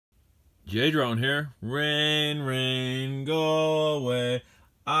J-Drone here. Rain, rain, go away.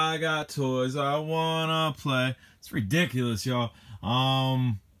 I got toys I wanna play. It's ridiculous, y'all.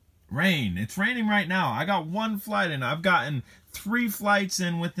 Rain. It's raining right now. I got one flight in. I've gotten 3 flights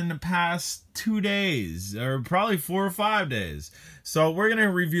in within the past 2 days, or probably 4 or 5 days. So we're gonna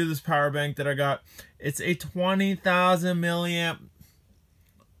review this power bank that I got. It's a 20,000 milliamp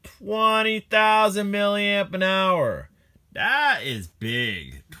an hour. That is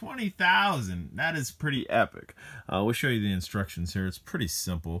big. 20,000. That is pretty epic. We'll show you the instructions here. It's pretty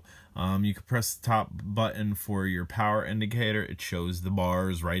simple. You can press the top button for your power indicator. It shows the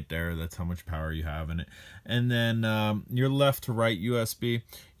bars right there. That's how much power you have in it. And then your left to right USB,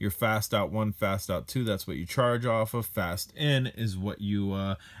 your fast out 1, fast out 2, that's what you charge off of. Fast in is what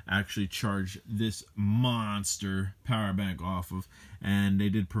you actually charge this monster power bank off of. And they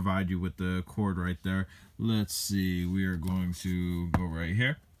did provide you with the cord right there. Let's see, we are going to go right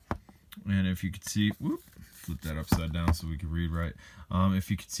here. And if you could see, whoop, flip that upside down so we can read right. If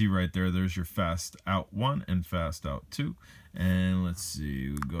you could see right there, there's your fast out 1 and fast out 2. And let's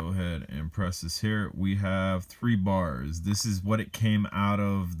see, we go ahead and press this here. We have 3 bars. This is what it came out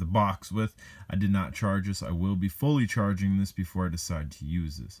of the box with. I did not charge this. I will be fully charging this before I decide to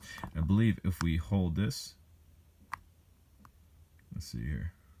use this. I believe if we hold this, let's see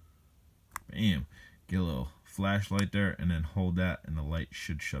here, bam, get a little flashlight there, and then hold that and the light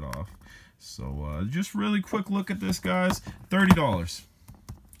should shut off. So just really quick look at this, guys. $30.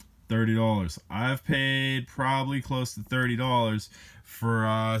 $30. I've paid probably close to $30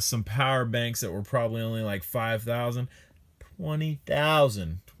 for some power banks that were probably only like 5,000.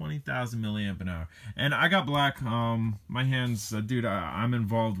 20,000 milliamp an hour. And I got black. My hands, dude, I'm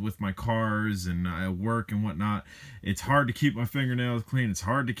involved with my cars and work and whatnot. It's hard to keep my fingernails clean. It's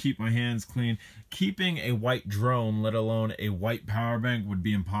hard to keep my hands clean. Keeping a white drone, let alone a white power bank, would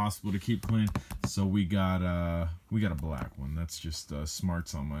be impossible to keep clean. So we got a black one. That's just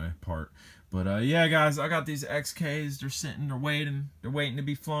smarts on my part. But yeah, guys, I got these XKs. They're sitting, they're waiting to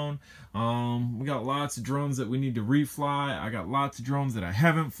be flown. We got lots of drones that we need to refly. I got lots of drones that I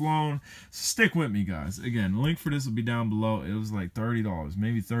haven't flown. So stick with me, guys. Again, the link for this will be down below. It was like $30,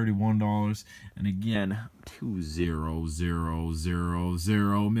 maybe $31. And again,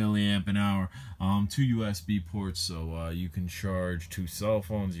 20,000 milliamp an hour. 2 USB ports, so you can charge 2 cell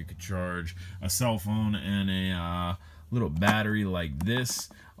phones. You could charge a cell phone and a little battery like this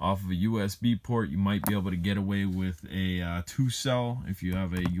off of a USB port. You might be able to get away with a 2 cell if you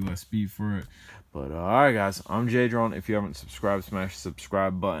have a USB for it. But alright, guys, I'm J-Drone. If you haven't subscribed, smash the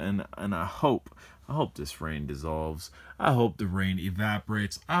subscribe button. And I hope this rain dissolves. I hope the rain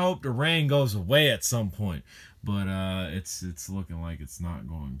evaporates. I hope the rain goes away at some point. But it's looking like it's not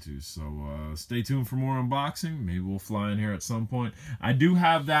going to. So stay tuned for more unboxing. Maybe we'll fly in here at some point. I do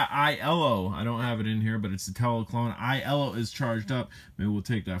have that ILO. I don't have it in here, but it's the Teleclone. ILO is charged up. Maybe we'll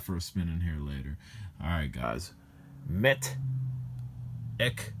take that for a spin in here later. All right, guys.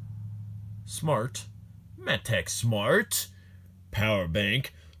 Metecsmart power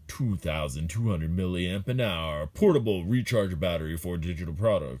bank. 2,200 milliamp an hour. Portable recharge battery for digital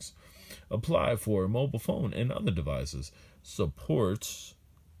products. Apply for a mobile phone and other devices. Supports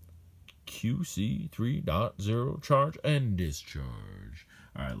QC 3.0 charge and discharge.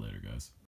 All right, later, guys.